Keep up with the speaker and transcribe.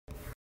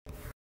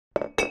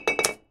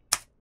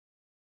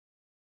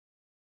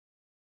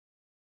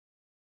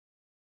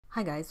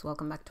Hi guys,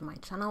 welcome back to my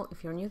channel.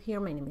 If you're new here,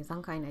 my name is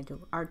Anca and I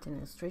do art and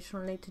illustration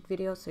related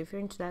videos, so if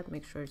you're into that,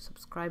 make sure you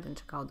subscribe and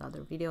check out the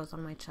other videos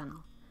on my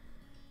channel.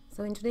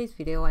 So in today's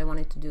video, I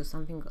wanted to do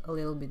something a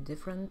little bit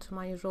different to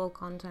my usual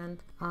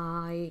content.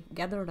 I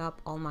gathered up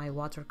all my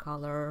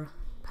watercolor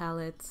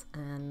palettes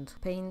and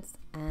paints,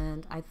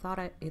 and I thought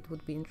it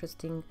would be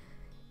interesting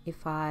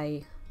if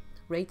I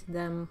rated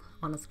them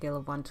on a scale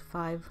of 1 to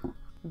 5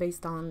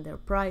 based on their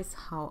price,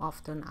 how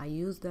often I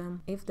use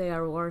them, if they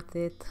are worth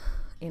it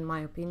in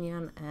my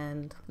opinion,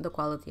 and the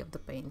quality of the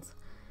paints.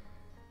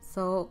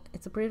 So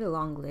it's a pretty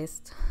long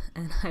list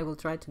and I will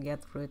try to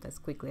get through it as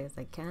quickly as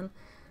I can.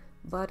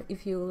 But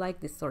if you like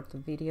this sort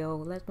of video,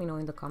 let me know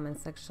in the comment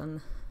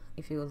section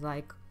if you would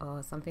like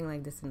something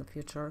like this in the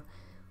future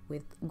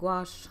with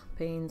gouache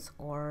paints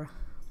or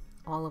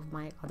all of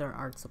my other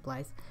art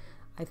supplies.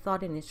 I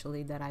thought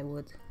initially that I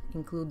would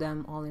include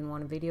them all in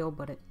one video,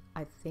 but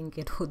I think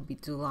it would be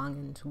too long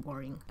and too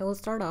boring. I will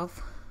start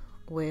off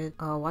with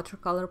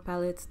watercolor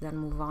palettes, then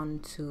move on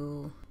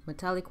to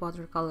metallic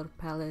watercolor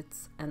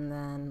palettes, and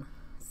then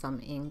some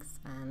inks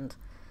and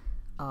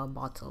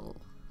bottle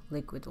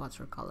liquid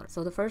watercolor.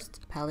 So the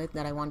first palette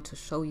that I want to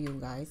show you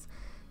guys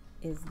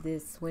is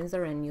this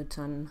Winsor &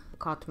 Newton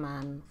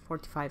Cotman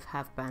 45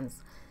 half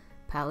pans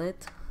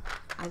palette.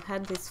 I've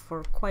had this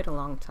for quite a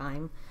long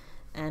time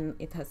and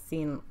it has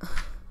seen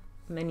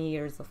many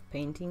years of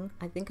painting.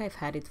 I think I've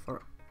had it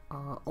for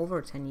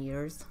over 10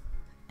 years.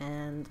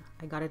 And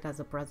I got it as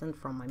a present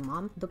from my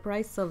mom. The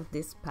price of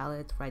this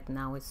palette right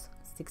now is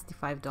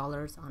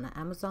 $65 on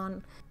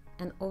Amazon,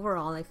 and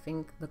overall I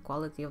think the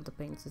quality of the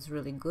paints is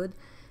really good.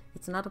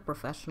 It's not a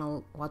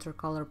professional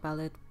watercolor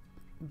palette,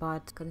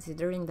 but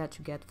considering that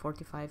you get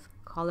 45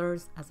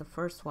 colors as a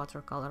first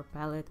watercolor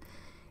palette,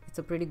 it's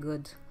a pretty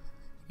good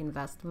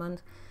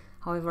investment.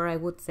 However, I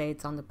would say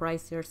it's on the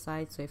pricier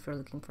side, so if you're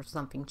looking for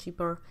something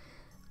cheaper,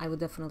 I would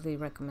definitely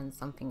recommend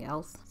something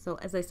else. So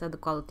as I said, the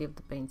quality of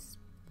the paints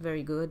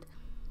very good.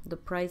 The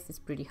price is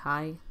pretty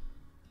high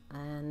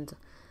and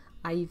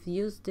I've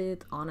used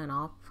it on and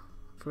off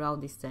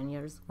throughout these 10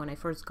 years. When I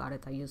first got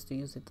it, I used to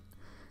use it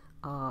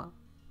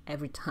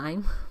every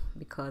time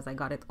because I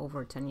got it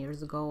over 10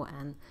 years ago,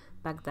 and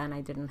back then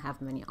I didn't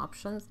have many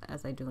options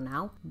as I do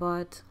now.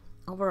 But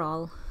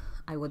overall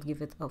I would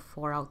give it a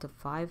 4 out of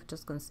 5,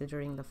 just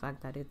considering the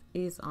fact that it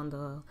is on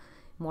the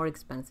more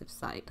expensive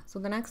side. So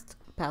the next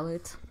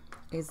palette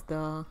is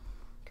the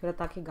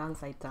Kuretake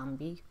Gansai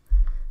Tambi,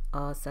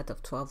 a set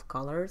of 12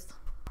 colors.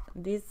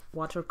 These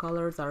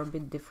watercolors are a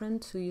bit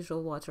different to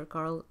usual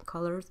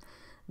watercolors.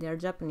 They are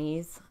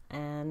Japanese,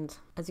 and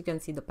as you can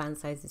see, the pan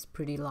size is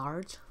pretty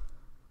large,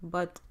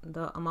 but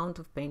the amount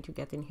of paint you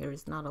get in here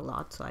is not a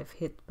lot, so I've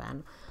hit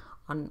pan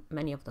on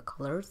many of the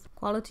colors.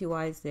 Quality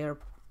wise, they're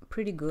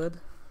pretty good.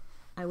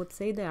 I would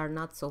say they are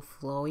not so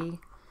flowy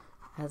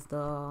as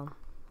the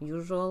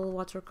usual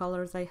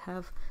watercolors I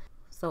have.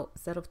 So a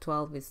set of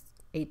 12 is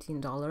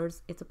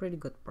 $18. It's a pretty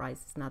good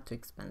price. It's not too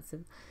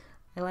expensive.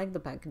 I like the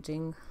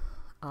packaging.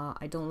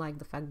 I don't like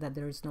the fact that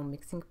there is no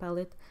mixing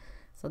palette,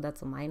 so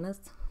that's a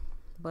minus.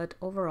 But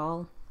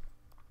overall,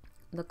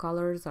 the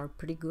colors are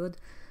pretty good.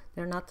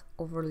 They're not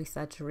overly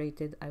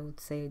saturated. I would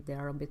say they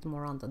are a bit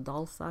more on the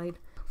dull side.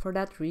 For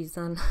that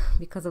reason,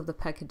 because of the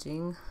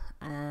packaging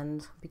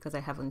and because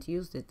I haven't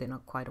used it in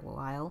quite a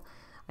while,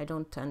 I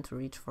don't tend to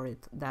reach for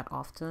it that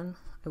often.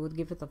 I would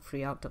give it a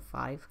 3 out of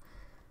 5.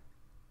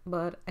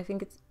 But I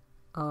think it's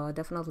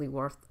definitely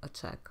worth a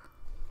check.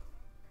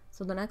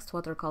 So the next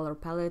watercolor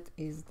palette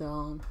is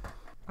the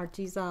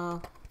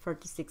Arteza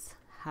 36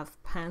 half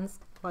pans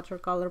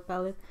watercolor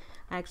palette.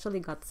 I actually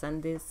got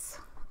sent this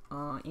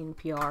in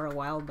PR a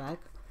while back,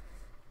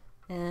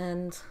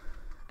 and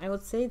I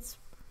would say it's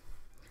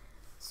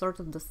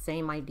sort of the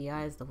same idea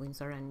as the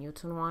Winsor &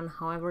 Newton one.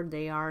 However,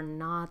 they are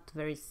not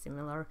very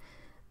similar.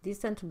 These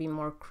tend to be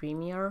more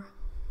creamier,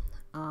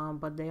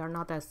 but they are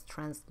not as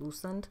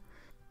translucent.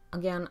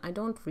 Again, I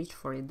don't reach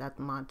for it that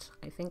much.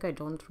 I think I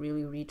don't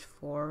really reach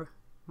for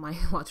my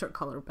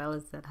watercolor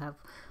palettes that have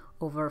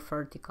over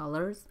 30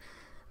 colors.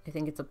 I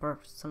think it's a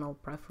personal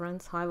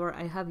preference. However,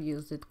 I have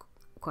used it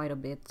quite a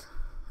bit.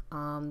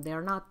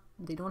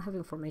 They don't have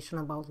information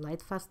about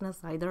light fastness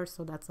either,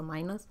 so that's a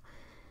minus.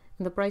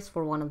 And the price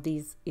for one of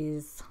these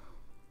is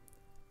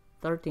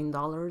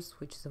 $13,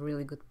 which is a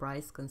really good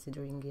price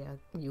considering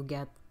you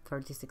get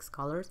 36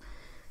 colors.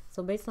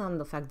 So based on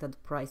the fact that the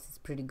price is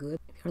pretty good,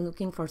 if you're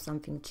looking for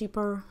something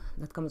cheaper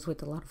that comes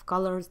with a lot of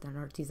colors, then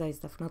Arteza is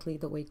definitely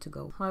the way to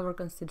go. However,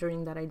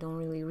 considering that I don't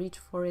really reach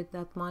for it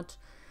that much,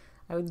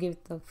 I would give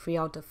it a 3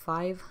 out of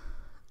 5,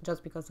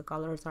 just because the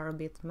colors are a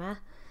bit meh.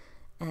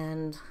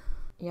 And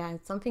yeah,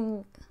 it's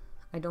something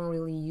I don't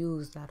really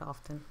use that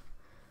often.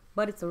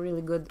 But it's a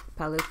really good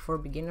palette for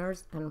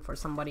beginners and for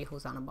somebody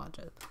who's on a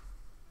budget.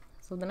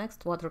 So the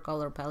next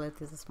watercolor palette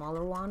is a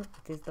smaller one.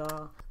 It is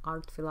the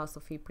Art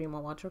Philosophy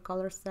Prima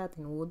watercolor set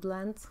in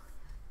Woodlands.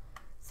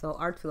 So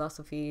Art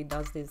Philosophy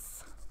does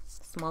these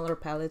smaller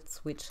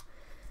palettes which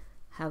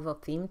have a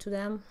theme to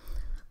them.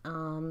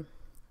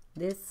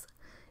 This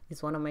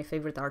is one of my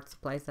favorite art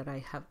supplies that I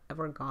have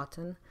ever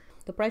gotten.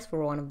 The price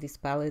for one of these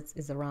palettes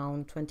is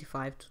around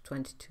 $25 to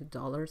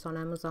 $22 on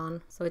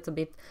Amazon, so it's a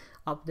bit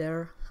up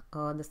there.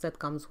 The set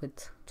comes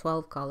with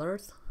 12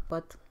 colors,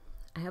 but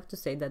I have to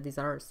say that these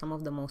are some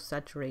of the most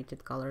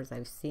saturated colors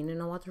I've seen in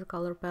a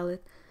watercolor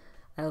palette.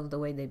 I love the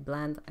way they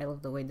blend, I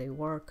love the way they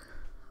work,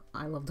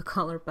 I love the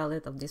color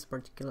palette of this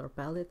particular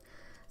palette,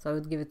 so I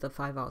would give it a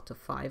 5 out of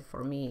 5.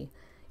 For me,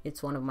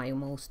 it's one of my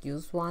most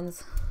used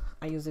ones.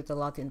 I use it a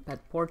lot in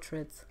pet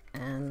portraits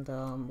and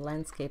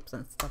landscapes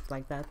and stuff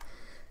like that.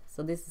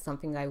 So this is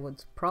something I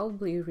would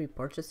probably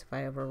repurchase if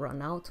I ever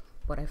run out,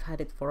 but I've had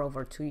it for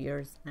over 2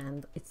 years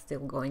and it's still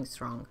going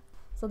strong.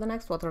 So the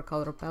next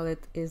watercolor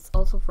palette is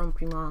also from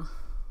Prima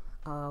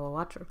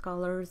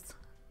Watercolors,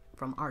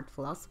 from Art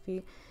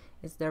Philosophy.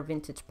 It's their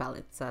vintage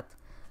palette set.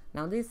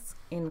 Now this,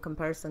 in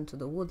comparison to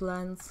the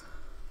Woodlands,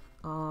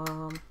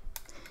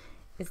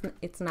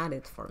 it's not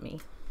it for me.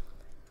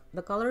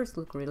 The colors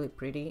look really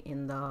pretty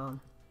in the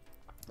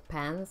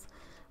pans,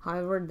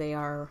 however they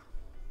are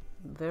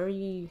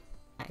very,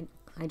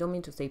 I don't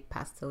mean to say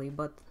pastel-y,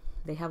 but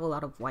they have a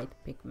lot of white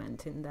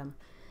pigment in them,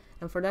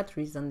 and for that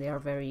reason they are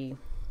very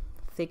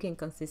thick in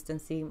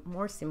consistency,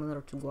 more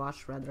similar to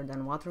gouache rather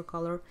than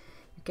watercolor.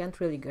 You can't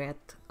really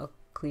get a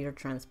clear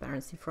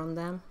transparency from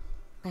them.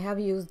 I have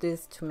used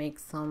this to make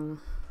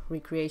some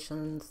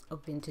recreations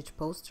of vintage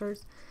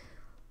posters.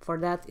 For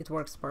that it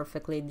works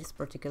perfectly, this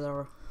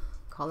particular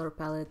color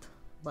palette,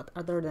 but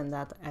other than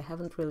that I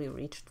haven't really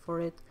reached for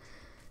it.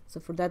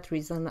 So for that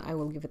reason I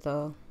will give it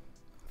a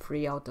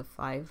 3 out of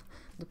 5.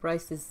 The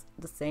price is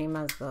the same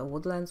as the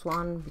Woodlands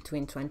one,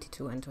 between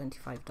 $22 and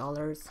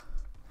 $25.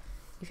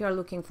 If you are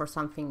looking for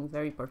something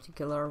very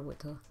particular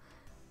with a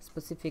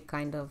specific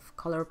kind of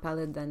color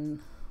palette,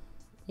 then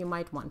you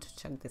might want to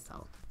check this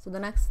out. So the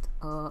next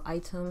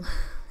item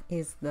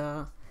is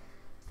the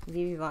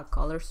Viviva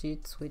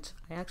Colorsheets, which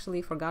I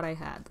actually forgot I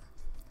had.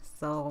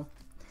 So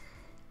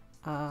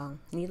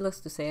needless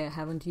to say, I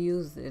haven't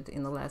used it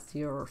in the last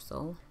year or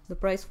so. The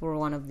price for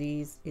one of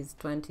these is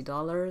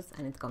 $20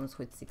 and it comes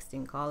with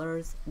 16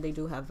 colors. They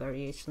do have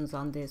variations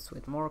on this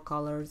with more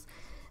colors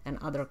and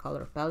other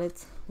color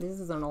palettes. This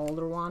is an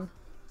older one.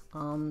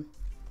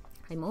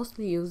 I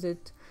mostly used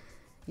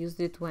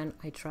it when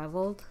I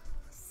traveled,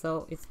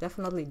 so it's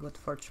definitely good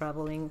for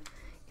traveling.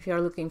 If you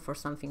are looking for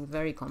something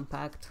very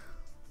compact,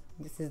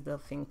 this is the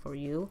thing for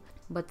you.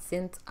 But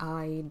since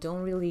I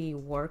don't really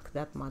work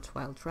that much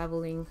while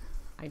traveling,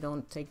 I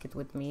don't take it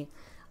with me.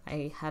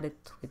 I had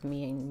it with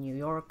me in New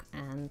York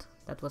and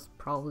that was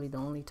probably the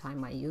only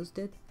time I used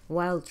it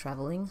while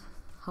traveling.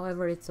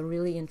 However, it's a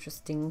really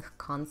interesting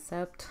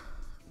concept.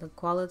 The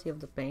quality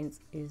of the paints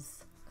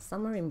is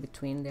somewhere in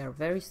between. They are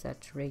very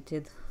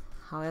saturated,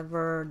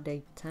 however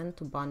they tend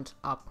to bunch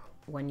up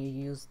when you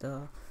use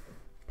the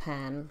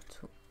pan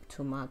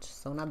too much.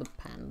 So not the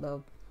pan,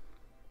 the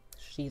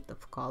sheet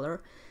of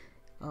color.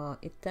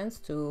 It tends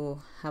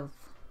to have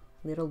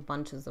little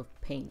bunches of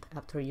paint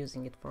after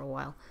using it for a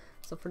while.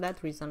 So for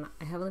that reason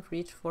I haven't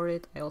reached for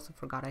it. I also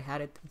forgot I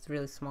had it. It's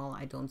really small.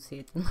 I don't see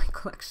it in my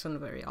collection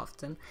very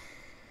often.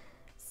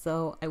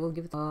 So I will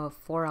give it a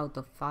 4 out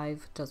of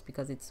 5 just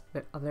because it's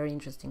a very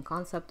interesting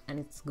concept and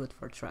it's good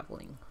for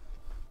traveling.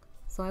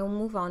 So I will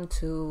move on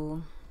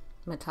to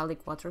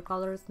metallic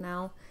watercolors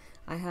now.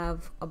 I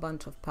have a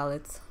bunch of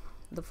palettes.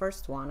 The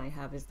first one I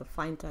have is the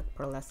Finetec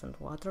Pearlescent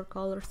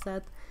watercolor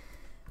set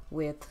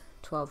with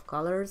 12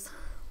 colors.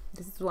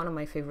 This is one of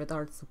my favorite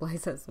art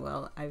supplies as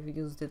well. I've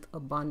used it a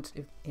bunch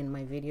in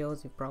my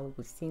videos. You've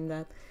probably seen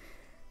that.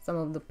 Some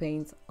of the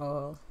paints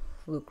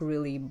look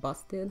really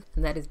busted,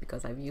 and that is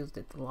because I've used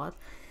it a lot.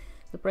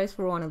 The price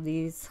for one of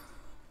these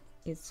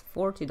is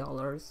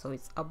 $40, so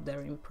it's up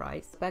there in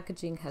price. The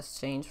packaging has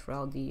changed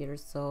throughout the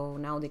years, so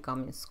now they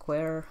come in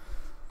square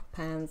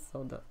pans,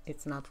 so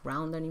it's not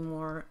round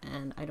anymore,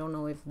 and I don't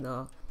know if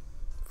the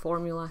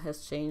formula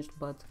has changed,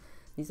 but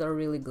these are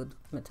really good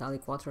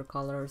metallic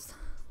watercolors.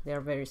 They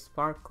are very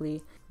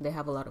sparkly, they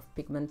have a lot of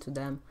pigment to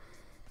them,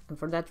 and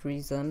for that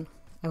reason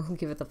I will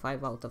give it a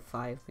 5 out of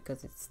 5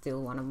 because it's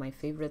still one of my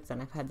favorites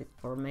and I've had it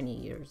for many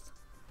years.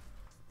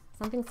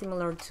 Something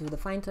similar to the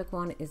Finetec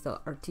one is the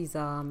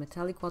Arteza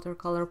metallic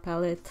watercolor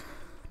palette.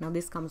 Now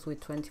this comes with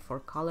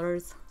 24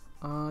 colors.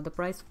 The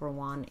price for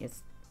one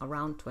is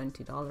around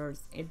 $20.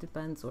 It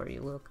depends where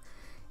you look.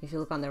 If you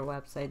look on their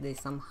website, they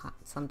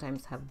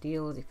sometimes have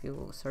deals. If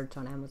you search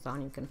on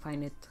Amazon, you can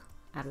find it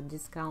at a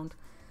discount.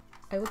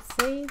 I would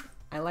say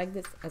I like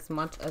this as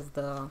much as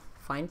the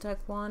Finetec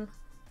one.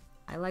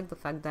 I like the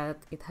fact that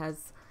it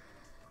has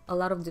a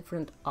lot of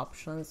different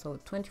options, so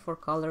 24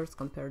 colors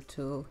compared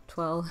to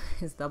 12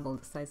 is double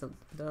the size of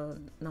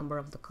the number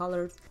of the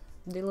colors.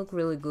 They look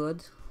really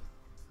good,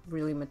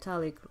 really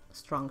metallic,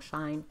 strong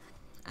shine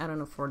at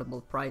an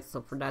affordable price,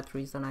 so for that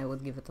reason I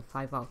would give it a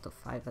 5 out of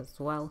 5 as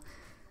well.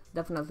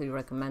 Definitely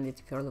recommend it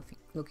if you're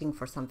looking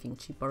for something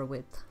cheaper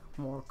with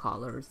more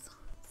colors.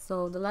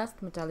 So the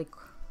last metallic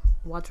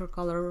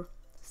watercolor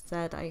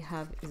set I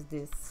have is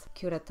this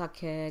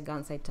Kuretake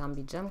Gansai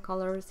Tambi gem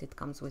colors. It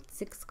comes with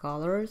 6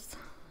 colors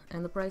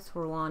and the price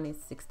for one is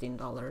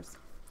 $16.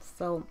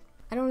 So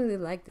I don't really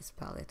like this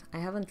palette. I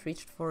haven't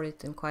reached for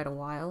it in quite a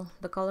while.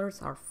 The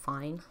colors are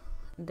fine.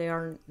 There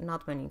are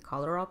not many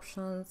color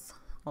options.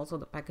 Also,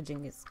 the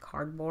packaging is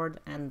cardboard,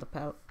 and the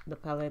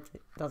palette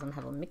doesn't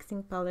have a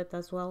mixing palette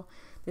as well.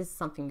 This is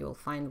something you'll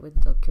find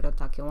with the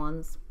Kuretake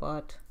ones,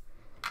 but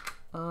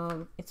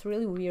it's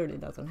really weird.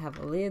 It doesn't have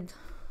a lid,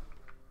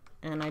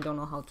 and I don't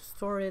know how to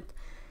store it.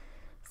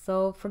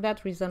 So for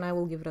that reason, I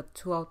will give it a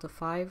 2 out of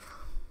 5.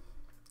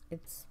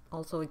 It's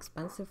also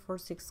expensive for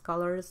 6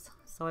 colors,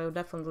 so I would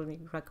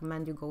definitely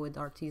recommend you go with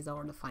Arteza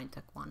or the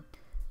Finetec one.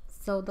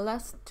 So the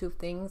last 2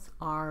 things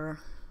are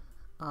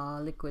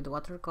liquid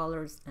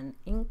watercolors and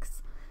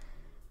inks.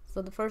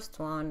 So the first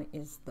one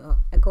is the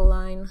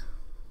Ecoline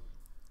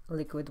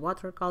liquid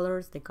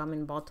watercolors. They come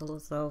in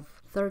bottles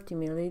of 30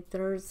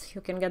 milliliters.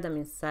 You can get them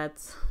in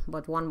sets,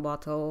 but one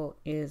bottle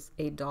is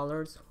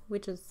 $8,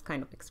 which is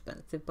kind of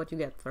expensive, but you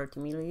get 30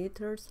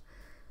 milliliters.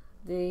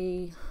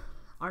 They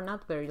are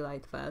not very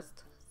light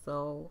fast,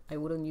 so I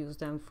wouldn't use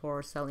them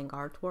for selling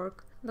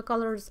artwork. The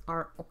colors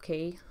are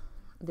okay.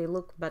 They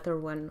look better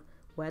when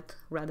wet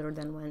rather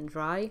than when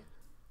dry.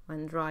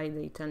 When dry,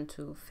 they tend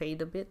to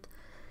fade a bit,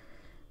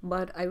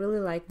 but I really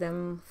like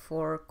them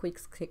for quick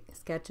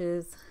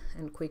sketches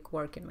and quick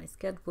work in my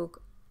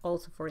sketchbook.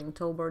 Also for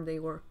Inktober, they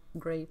were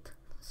great.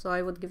 So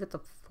I would give it a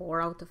 4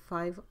 out of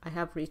 5. I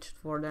have reached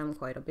for them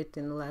quite a bit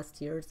in the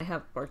last years. I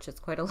have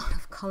purchased quite a lot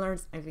of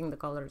colors. I think the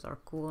colors are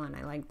cool, and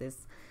I like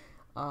this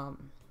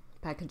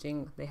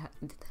packaging.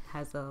 It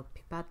has a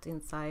pipette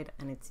inside,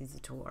 and it's easy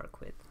to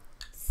work with.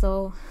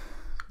 So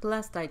the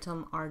last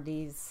item are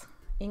these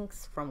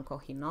inks from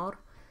Koh-I-Noor.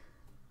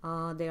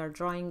 They are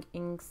drawing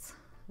inks.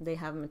 They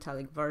have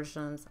metallic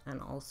versions and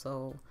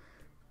also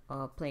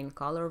plain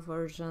color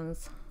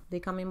versions. They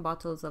come in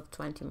bottles of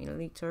 20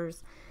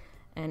 milliliters,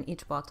 and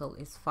each bottle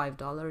is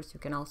 $5. You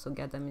can also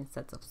get them in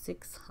sets of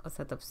 6. A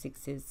set of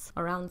 6 is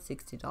around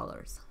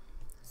 $60.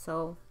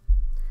 So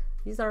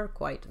these are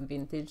quite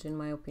vintage in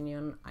my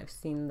opinion. I've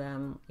seen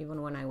them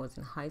even when I was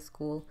in high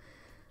school.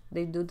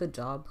 They do the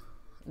job.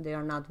 They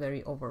are not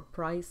very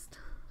overpriced.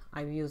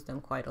 I've used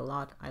them quite a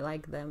lot. I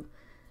like them.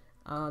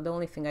 The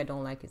only thing I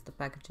don't like is the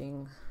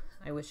packaging.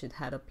 I wish it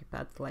had a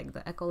pipette like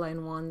the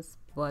Ecoline ones,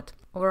 but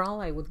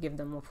overall I would give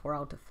them a 4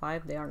 out of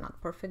 5. They are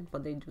not perfect,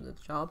 but they do the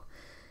job,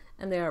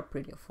 and they are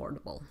pretty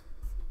affordable.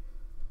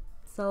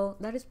 So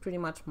that is pretty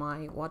much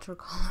my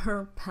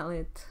watercolor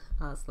palette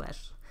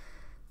slash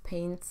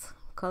paints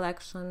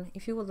collection.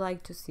 If you would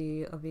like to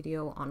see a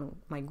video on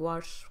my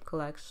gouache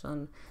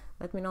collection,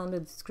 let me know in the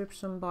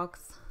description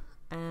box,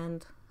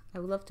 and I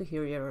would love to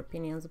hear your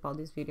opinions about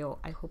this video.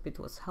 I hope it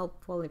was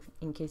helpful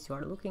in case you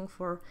are looking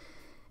for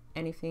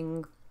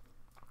anything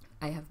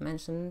I have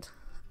mentioned.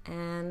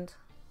 And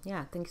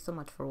yeah, thank you so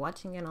much for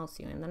watching, and I'll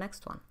see you in the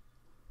next one.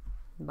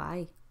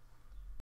 Bye.